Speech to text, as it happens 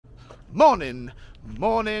Morning,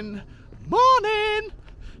 morning, morning.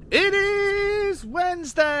 It is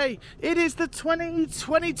Wednesday. It is the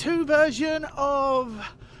 2022 version of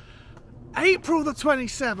April the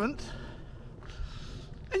 27th.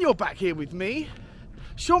 And you're back here with me,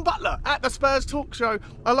 Sean Butler, at the Spurs Talk Show,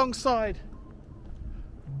 alongside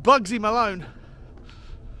Bugsy Malone.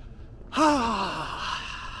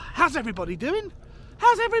 How's everybody doing?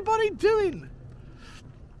 How's everybody doing?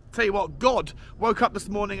 Tell you what, God woke up this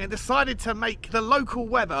morning and decided to make the local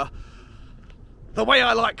weather the way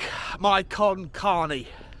I like my con carne.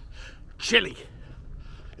 Chilly.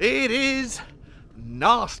 It is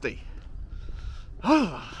nasty.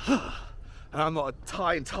 And I'm not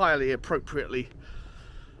entirely appropriately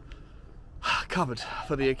covered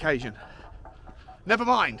for the occasion. Never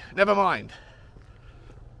mind, never mind.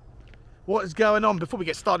 What is going on? Before we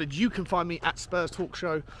get started, you can find me at Spurs Talk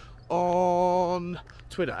Show on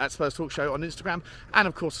Twitter, at Spurs Talk Show on Instagram, and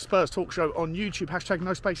of course Spurs Talk Show on YouTube. Hashtag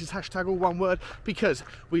no spaces, hashtag all one word, because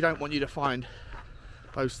we don't want you to find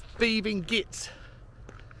those thieving gits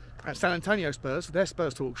at San Antonio Spurs, their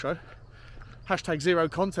Spurs Talk Show. Hashtag zero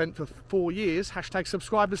content for 4 years. Hashtag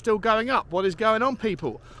subscribers still going up. What is going on,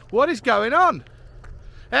 people? What is going on?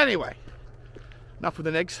 Anyway, enough with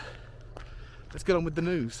the negs. Let's get on with the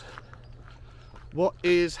news. What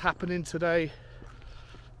is happening today?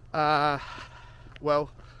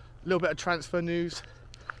 Well, a little bit of transfer news,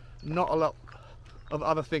 not a lot of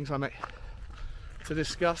other things I meant to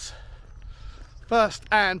discuss. First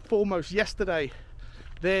and foremost, yesterday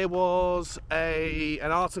there was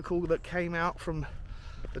an article that came out from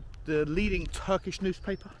the leading Turkish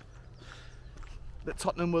newspaper that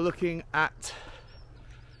Tottenham were looking at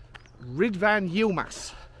Rıdvan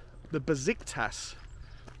Yılmaz, the Besiktas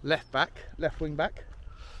left wing back.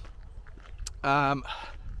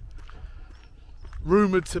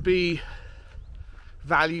 Rumoured to be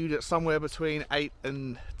valued at somewhere between 8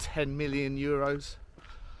 and 10 million euros.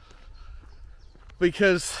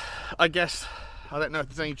 Because I guess, I don't know if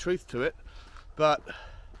there's any truth to it, but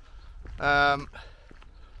you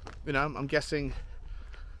know, I'm guessing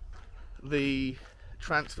the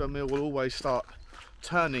transfer mill will always start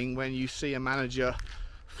turning when you see a manager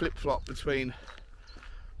flip-flop between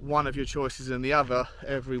one of your choices and the other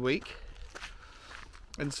every week.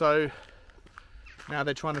 And so now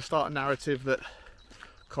they're trying to start a narrative that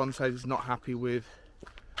Conte is not happy with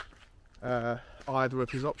either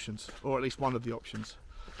of his options, or at least one of the options.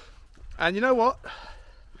 And you know what?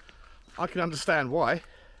 I can understand why.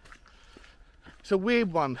 It's a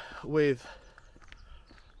weird one with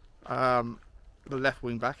the left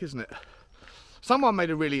wing back, isn't it? Someone made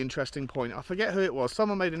a really interesting point. I forget who it was.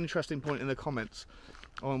 Someone made an interesting point in the comments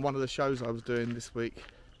on one of the shows I was doing this week,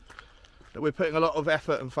 that we're putting a lot of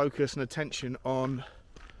effort and focus and attention on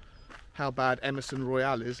how bad Emerson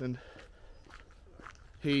Royal is, and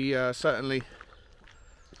he certainly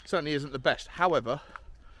isn't the best. However,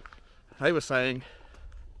 they were saying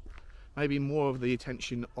maybe more of the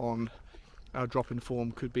attention on our drop in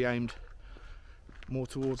form could be aimed more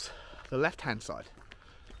towards the left-hand side,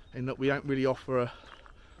 in that we don't really offer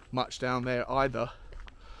much down there either,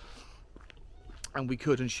 and we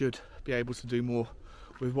could and should be able to do more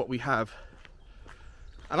with what we have.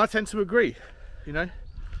 And I tend to agree. You know,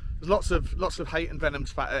 there's lots of hate and venom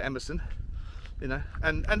spat at Emerson, you know,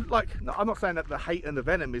 and like, I'm not saying that the hate and the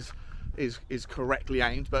venom is correctly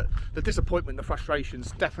aimed, but the disappointment, the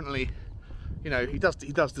frustrations, definitely, you know, he does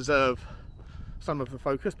deserve some of the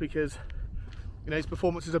focus, because, you know, his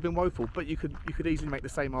performances have been woeful. But you could easily make the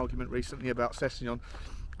same argument recently about Sessegnon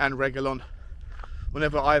and Reguilón.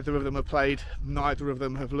 Whenever either of them have played, neither of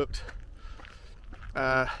them have looked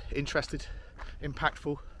interested,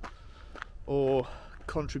 impactful, or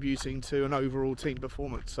contributing to an overall team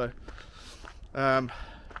performance. So no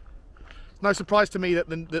surprise to me that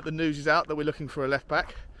the news is out that we're looking for a left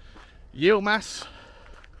back. Yilmaz,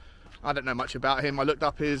 I don't know much about him. I looked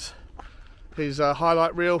up his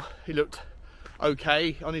highlight reel. He looked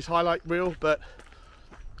okay on his highlight reel, but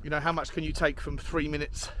you know, how much can you take from 3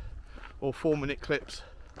 minutes or 4 minute clips?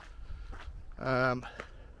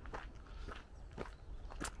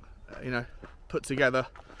 You know, put together,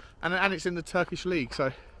 and it's in the Turkish league,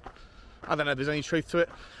 so I don't know if there's any truth to it.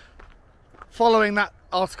 Following that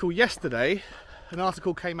article yesterday, an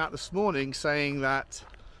article came out this morning saying that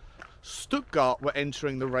Stuttgart were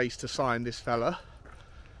entering the race to sign this fella,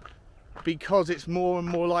 because it's more and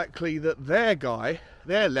more likely that their guy,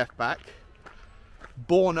 their left back,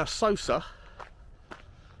 Borna Sosa,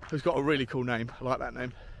 who's got a really cool name, I like that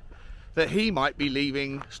name, that he might be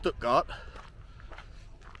leaving Stuttgart.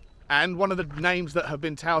 And one of the names that have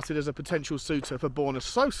been touted as a potential suitor for Borna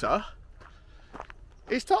Sosa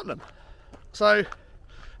is Tottenham. So,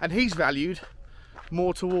 and he's valued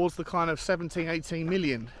more towards the kind of 17, 18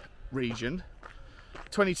 million region.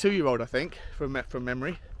 22-year-old, I think, from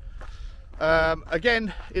memory.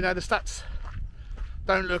 Again, you know, the stats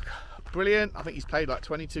don't look brilliant. I think he's played like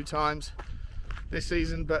 22 times this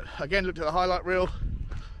season, but again, looked at the highlight reel.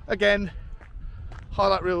 Again,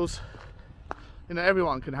 highlight reels, you know,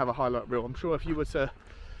 everyone can have a highlight reel. I'm sure if you were to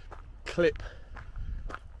clip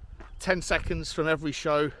 10 seconds from every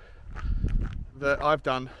show that I've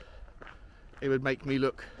done, it would make me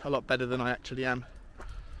look a lot better than I actually am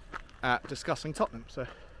at discussing Tottenham. So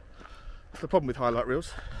that's the problem with highlight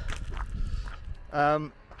reels.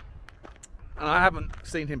 And I haven't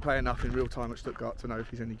seen him play enough in real time at Stuttgart to know if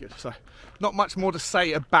he's any good. So not much more to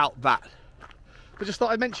say about that, but just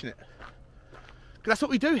thought I'd mention it, because that's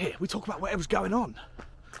what we do here. We talk about whatever's going on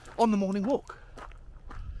the morning walk.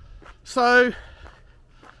 So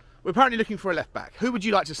we're apparently looking for a left back. Who would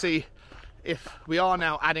you like to see if we are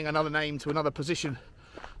now adding another name to another position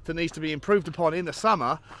that needs to be improved upon in the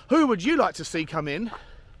summer? Who would you like to see come in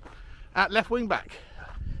at left wing back?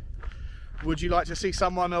 Would you like to see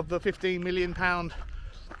someone of the £15 million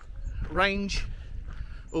range,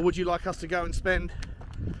 or would you like us to go and spend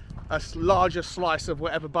a larger slice of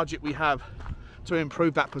whatever budget we have to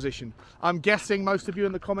improve that position? I'm guessing most of you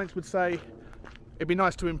in the comments would say it'd be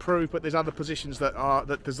nice to improve, but there's other positions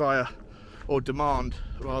that desire or demand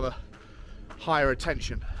rather higher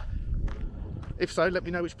attention. If so, let me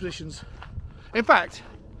know which positions. In fact,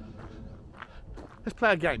 let's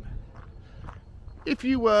play a game. If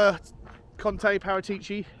you were Conte,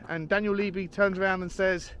 Paratici, and Daniel Levy turns around and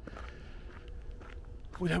says,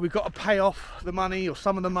 well, we've got to pay off the money, or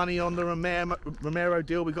some of the money on the Romero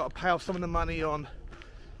deal, we've got to pay off some of the money on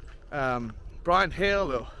Brian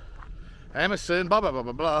Hill or Emerson, blah blah blah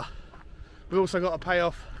blah blah. We've also got to pay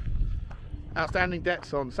off outstanding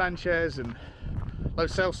debts on Sanchez and Lo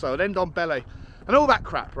Celso and Ndombele and all that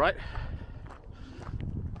crap, right?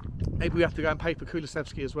 Maybe we have to go and pay for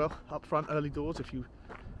Kulusevski as well, up front, early doors, if you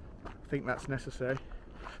think that's necessary.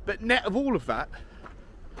 But net of all of that,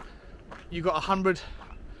 you've got £110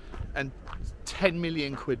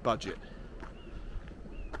 million budget,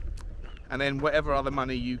 and then whatever other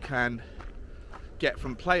money you can get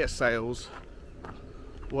from player sales,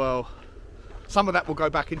 well, some of that will go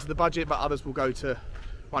back into the budget, but others will go to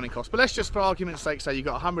running costs. But let's just, for argument's sake, say you've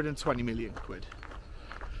got £120 million,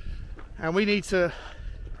 and we need to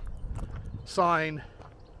sign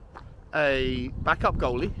a backup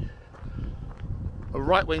goalie, a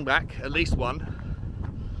right wing back, at least one,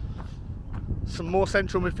 some more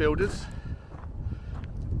central midfielders,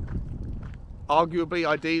 arguably,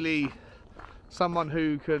 ideally, someone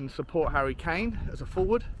who can support Harry Kane as a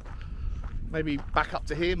forward, maybe back up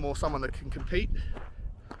to him, or someone that can compete,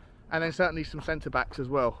 and then certainly some centre backs as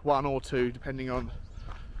well, one or two, depending on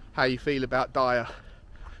how you feel about Dyer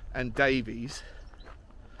and Davies.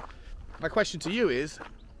 My question to you is,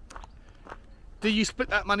 do you split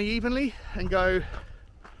that money evenly and go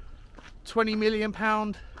 £20 million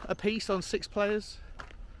a piece on 6 players?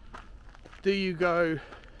 Do you go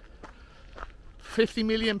 £50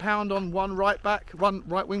 million on one right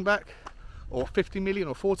wing back, or 50 million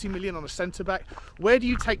or 40 million on a centre back? Where do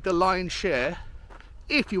you take the lion's share,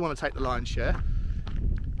 if you want to take the lion's share,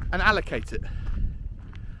 and allocate it?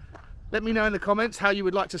 Let me know in the comments how you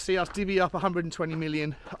would like to see us divvy up 120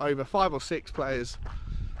 million over 5 or 6 players,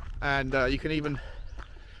 and you can even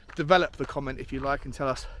develop the comment if you like and tell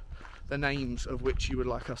us the names of which you would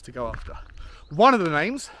like us to go after. One of the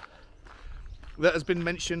names that has been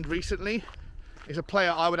mentioned recently is a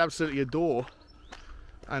player I would absolutely adore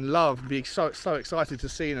and love, being so excited to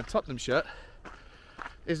see in a Tottenham shirt,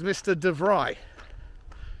 is Mr. De Vrij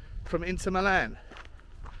from Inter Milan.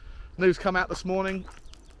 News come out this morning,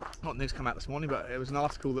 not news come out this morning, but it was an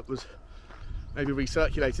article that was maybe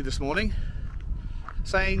recirculated this morning,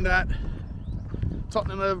 saying that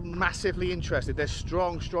Tottenham are massively interested. There's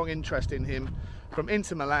strong interest in him from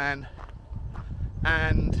Inter Milan,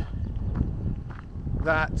 and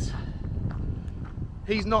that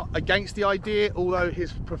he's not against the idea, although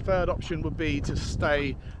his preferred option would be to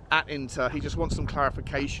stay at Inter. He just wants some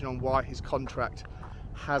clarification on why his contract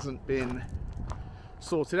hasn't been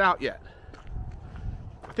sorted out yet.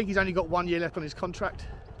 I think he's only got 1 year left on his contract,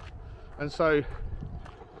 and so,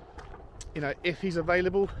 you know, if he's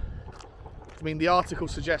available, I mean, the article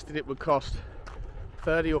suggested it would cost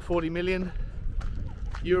 30 or 40 million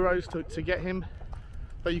euros to get him,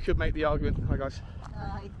 but you could make the argument, hi guys,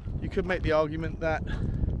 you could make the argument that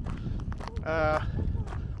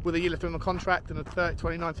with a year left on the contract and a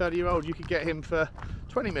 29-30-year-old, you could get him for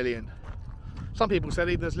 20 million. Some people said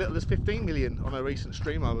even as little as 15 million on a recent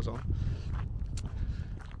stream I was on.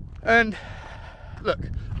 And look,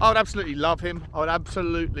 I would absolutely love him. I would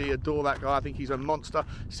absolutely adore that guy. I think he's a monster.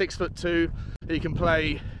 6'2". He can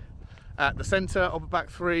play at the centre of a back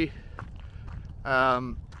three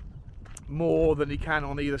more than he can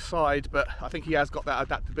on either side, but I think he has got that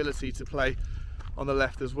adaptability to play on the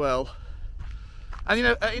left as well. And you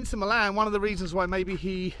know, at Inter Milan, one of the reasons why maybe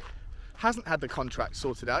he hasn't had the contract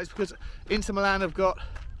sorted out is because Inter Milan have got,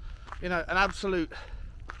 you know, an absolute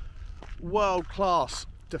world-class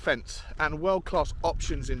defence and world-class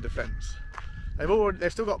options in defence.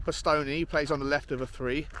 They've still got Bastoni, who plays on the left of a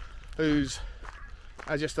three, who's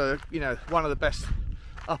just a, you know, one of the best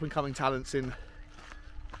up-and-coming talents in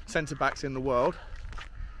centre backs in the world.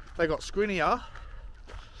 They've got Skriniar,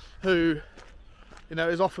 who, you know,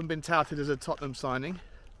 has often been touted as a Tottenham signing.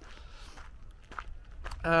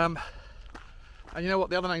 And you know what,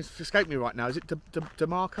 the other names escape me right now. Is it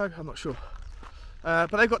DeMarco? I'm not sure.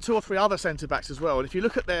 But they've got 2 or 3 other centre backs as well. And if you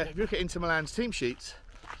look at Inter Milan's team sheets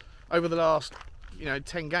over the last, you know,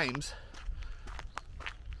 10 games,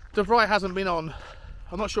 De Vrij hasn't been on.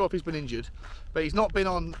 I'm not sure if he's been injured, but he's not been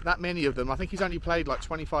on that many of them. I think he's only played like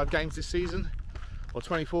 25 games this season, or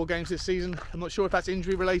 24 games this season. I'm not sure if that's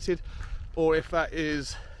injury related, or if that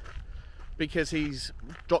is because he's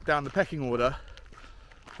dropped down the pecking order.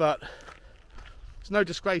 But it's no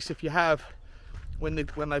disgrace if you have, when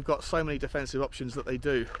they've got so many defensive options that they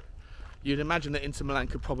do. You'd imagine that Inter Milan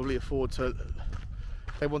could probably afford to,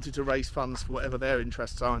 if they wanted to raise funds for whatever their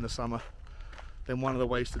interests are in the summer, then one of the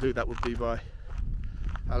ways to do that would be by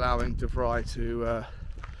allowing De Vrij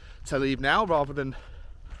to leave now, rather than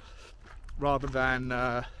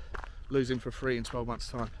losing for free in 12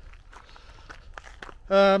 months'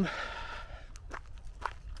 time.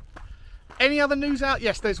 Any other news out?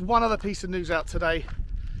 Yes, there's one other piece of news out today,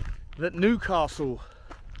 that Newcastle...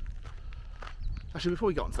 Actually, before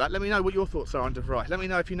we get on to that, let me know what your thoughts are on De Vrij. Let me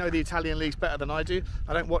know if you know the Italian leagues better than I do.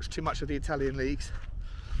 I don't watch too much of the Italian leagues.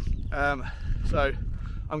 So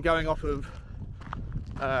I'm going off of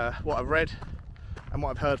what I've read and what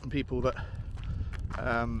I've heard from people that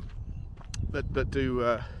do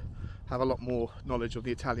have a lot more knowledge of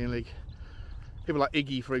the Italian league. People like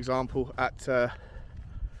Iggy, for example, at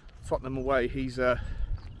Tottenham away. He's a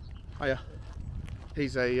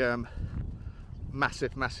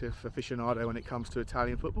massive aficionado when it comes to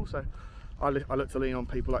Italian football. So I look to lean on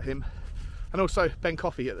people like him, and also Ben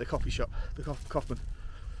Coffey at the coffee shop, the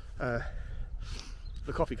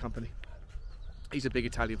coffee company. He's a big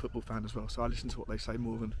Italian football fan as well, so I listen to what they say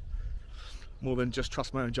more than just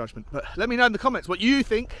trust my own judgment. But let me know in the comments what you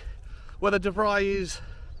think, whether De Vrij is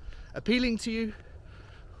appealing to you,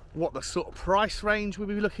 what the sort of price range we'll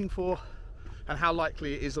be looking for, and how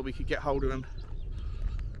likely it is that we could get hold of him.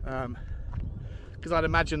 Because I'd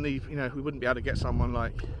imagine we wouldn't be able to get someone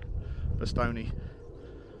like Bastoni.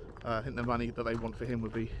 I think the money that they want for him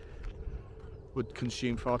would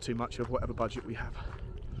consume far too much of whatever budget we have.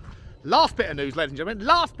 Last bit of news, ladies and gentlemen,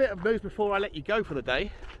 last bit of news before I let you go for the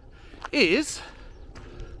day is,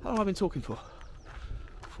 how long have I been talking for?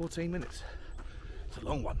 14 minutes. It's a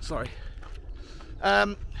long one, sorry.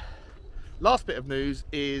 Last bit of news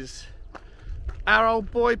is our old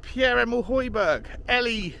boy Pierre-Emile Højbjerg,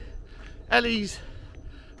 Ellie's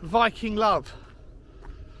Viking love.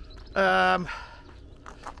 Apparently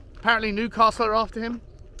Newcastle are after him.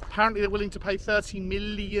 Apparently they're willing to pay £30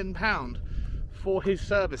 million for his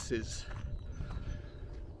services.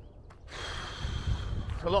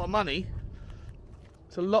 It's a lot of money.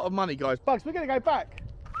 It's a lot of money, guys. Bugs, we're going to go back.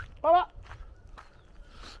 Bye-bye.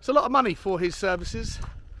 It's a lot of money for his services.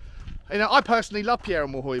 You know, I personally love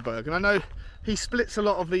Pierre-Emile Højbjerg, and I know he splits a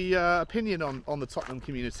lot of the opinion on the Tottenham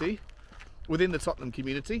community, within the Tottenham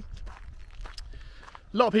community.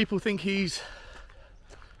 A lot of people think he's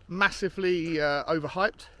massively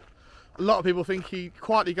overhyped. A lot of people think he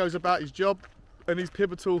quietly goes about his job and he's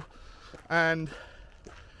pivotal and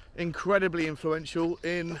incredibly influential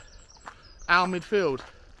in our midfield.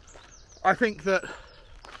 I think that,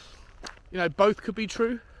 you know, both could be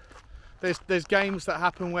true. There's games that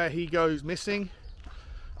happen where he goes missing.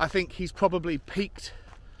 I think he's probably peaked.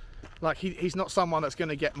 Like he's not someone that's going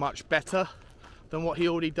to get much better than what he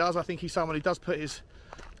already does. I think he's someone who does put his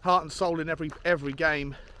heart and soul in every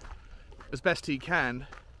game as best he can.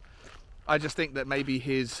 I just think that maybe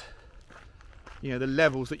his, you know, the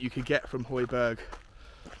levels that you could get from Højbjerg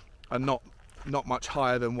are not much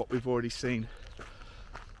higher than what we've already seen.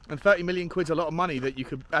 And 30 million quid's a lot of money that you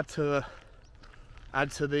could add to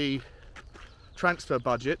the transfer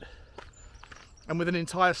budget, and with an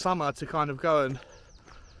entire summer to kind of go and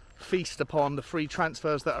feast upon the free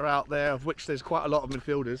transfers that are out there, of which there's quite a lot of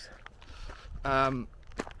midfielders.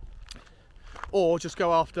 or just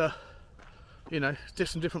go after, you know,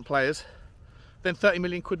 just some different players, then 30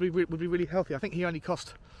 million quid would be really healthy. I think he only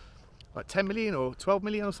cost like 10 million or 12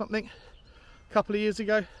 million or something a couple of years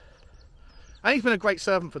ago. And he's been a great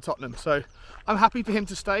servant for Tottenham, so I'm happy for him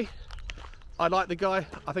to stay. I like the guy.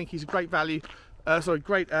 I think he's a great value. A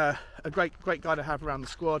great guy to have around the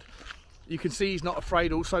squad. You can see he's not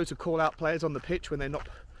afraid also to call out players on the pitch when they're not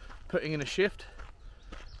putting in a shift,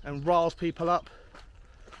 and riles people up.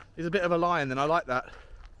 He's a bit of a lion, and I like that.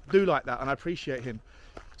 Do like that, and I appreciate him.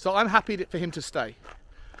 So I'm happy for him to stay.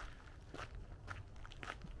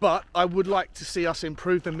 But I would like to see us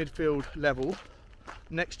improve the midfield level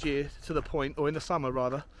next year to the point, or in the summer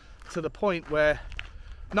rather, to the point where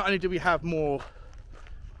not only do we have more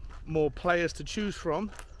players to choose from,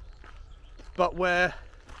 but where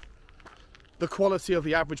the quality of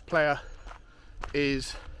the average player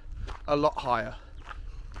is a lot higher.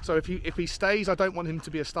 So if he stays, I don't want him to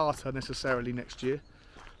be a starter necessarily next year.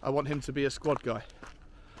 I want him to be a squad guy.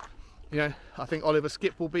 You know, I think Oliver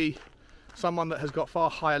Skipp will be someone that has got far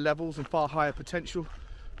higher levels and far higher potential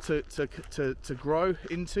to grow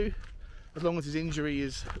into, as long as his injury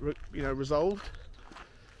is, you know, resolved.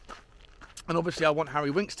 And obviously I want Harry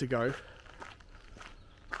Winks to go.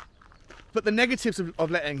 But the negatives of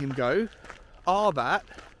letting him go are that,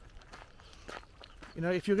 you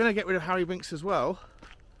know, if you're going to get rid of Harry Winks as well,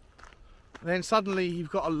 then suddenly you've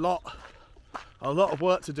got a lot of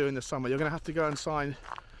work to do in the summer. You're going to have to go and sign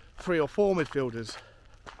 3 or 4 midfielders.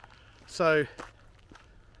 So,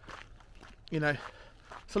 you know,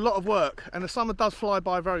 it's a lot of work, and the summer does fly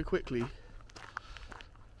by very quickly.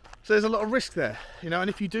 So there's a lot of risk there, you know, and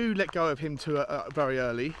if you do let go of him very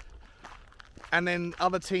early, and then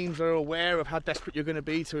other teams are aware of how desperate you're going to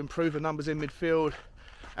be to improve the numbers in midfield,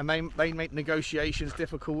 and they make negotiations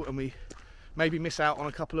difficult, and we maybe miss out on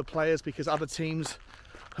a couple of players because other teams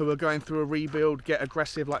who are going through a rebuild get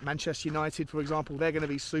aggressive, like Manchester United, for example. They're going to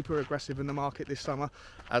be super aggressive in the market this summer,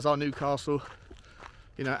 as are Newcastle,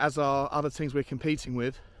 you know, as are other teams we're competing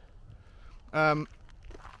with.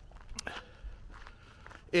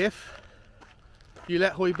 If you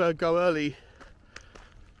let Højbjerg go early,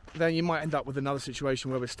 then you might end up with another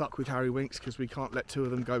situation where we're stuck with Harry Winks because we can't let 2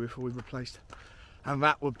 of them go before we've replaced. And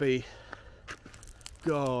that would be,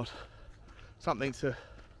 God, something to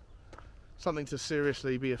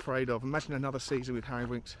seriously be afraid of. Imagine another season with Harry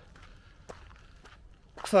Winks.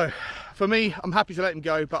 So, for me, I'm happy to let him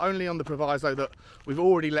go, but only on the proviso that we've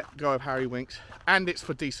already let go of Harry Winks, and it's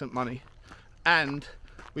for decent money, and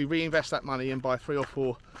we reinvest that money and buy 3 or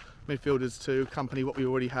 4 midfielders to accompany what we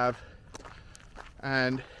already have,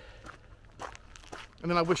 and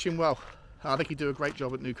then I wish him well. I think he'd do a great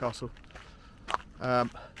job at Newcastle.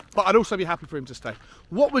 But I'd also be happy for him to stay.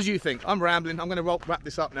 What would you think? I'm rambling. I'm going to wrap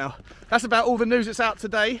this up now. That's about all the news that's out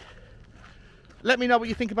today. Let me know what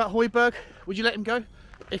you think about Højbjerg. Would you let him go?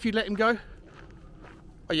 If you let him go,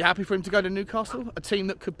 are you happy for him to go to Newcastle? A team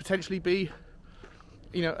that could potentially be,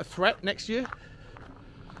 you know, a threat next year.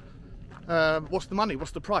 What's the money?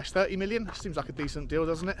 What's the price? 30 million? Seems like a decent deal,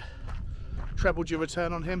 doesn't it? Trebled your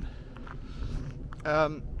return on him.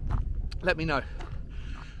 Let me know.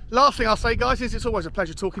 Last thing I'll say, guys, is it's always a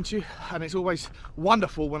pleasure talking to you, and it's always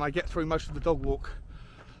wonderful when I get through most of the dog walk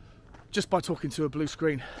just by talking to a blue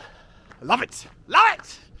screen. I love it! Love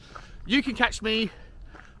it! You can catch me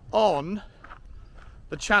on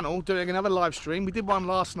the channel doing another live stream. We did one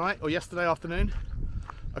last night, or yesterday afternoon.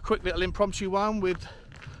 A quick little impromptu one with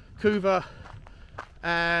Kuva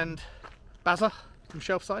and Bazza from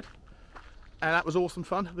Shelfside. And that was awesome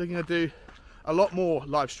fun. We're going to do a lot more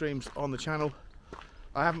live streams on the channel.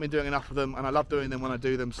 I haven't been doing enough of them, and I love doing them when I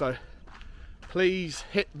do them, so please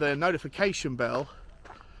hit the notification bell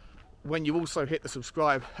when you also hit the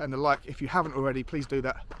subscribe and the like. If you haven't already, please do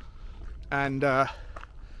that. And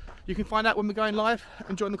you can find out when we're going live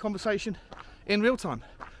and join the conversation in real time.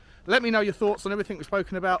 Let me know your thoughts on everything we've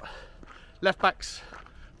spoken about. Left backs,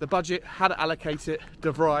 the budget, how to allocate it,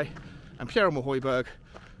 De Vrij and Pierre-Emile Højbjerg.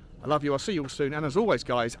 I love you, I'll see you all soon, and as always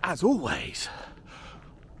guys, as always,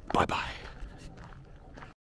 bye bye.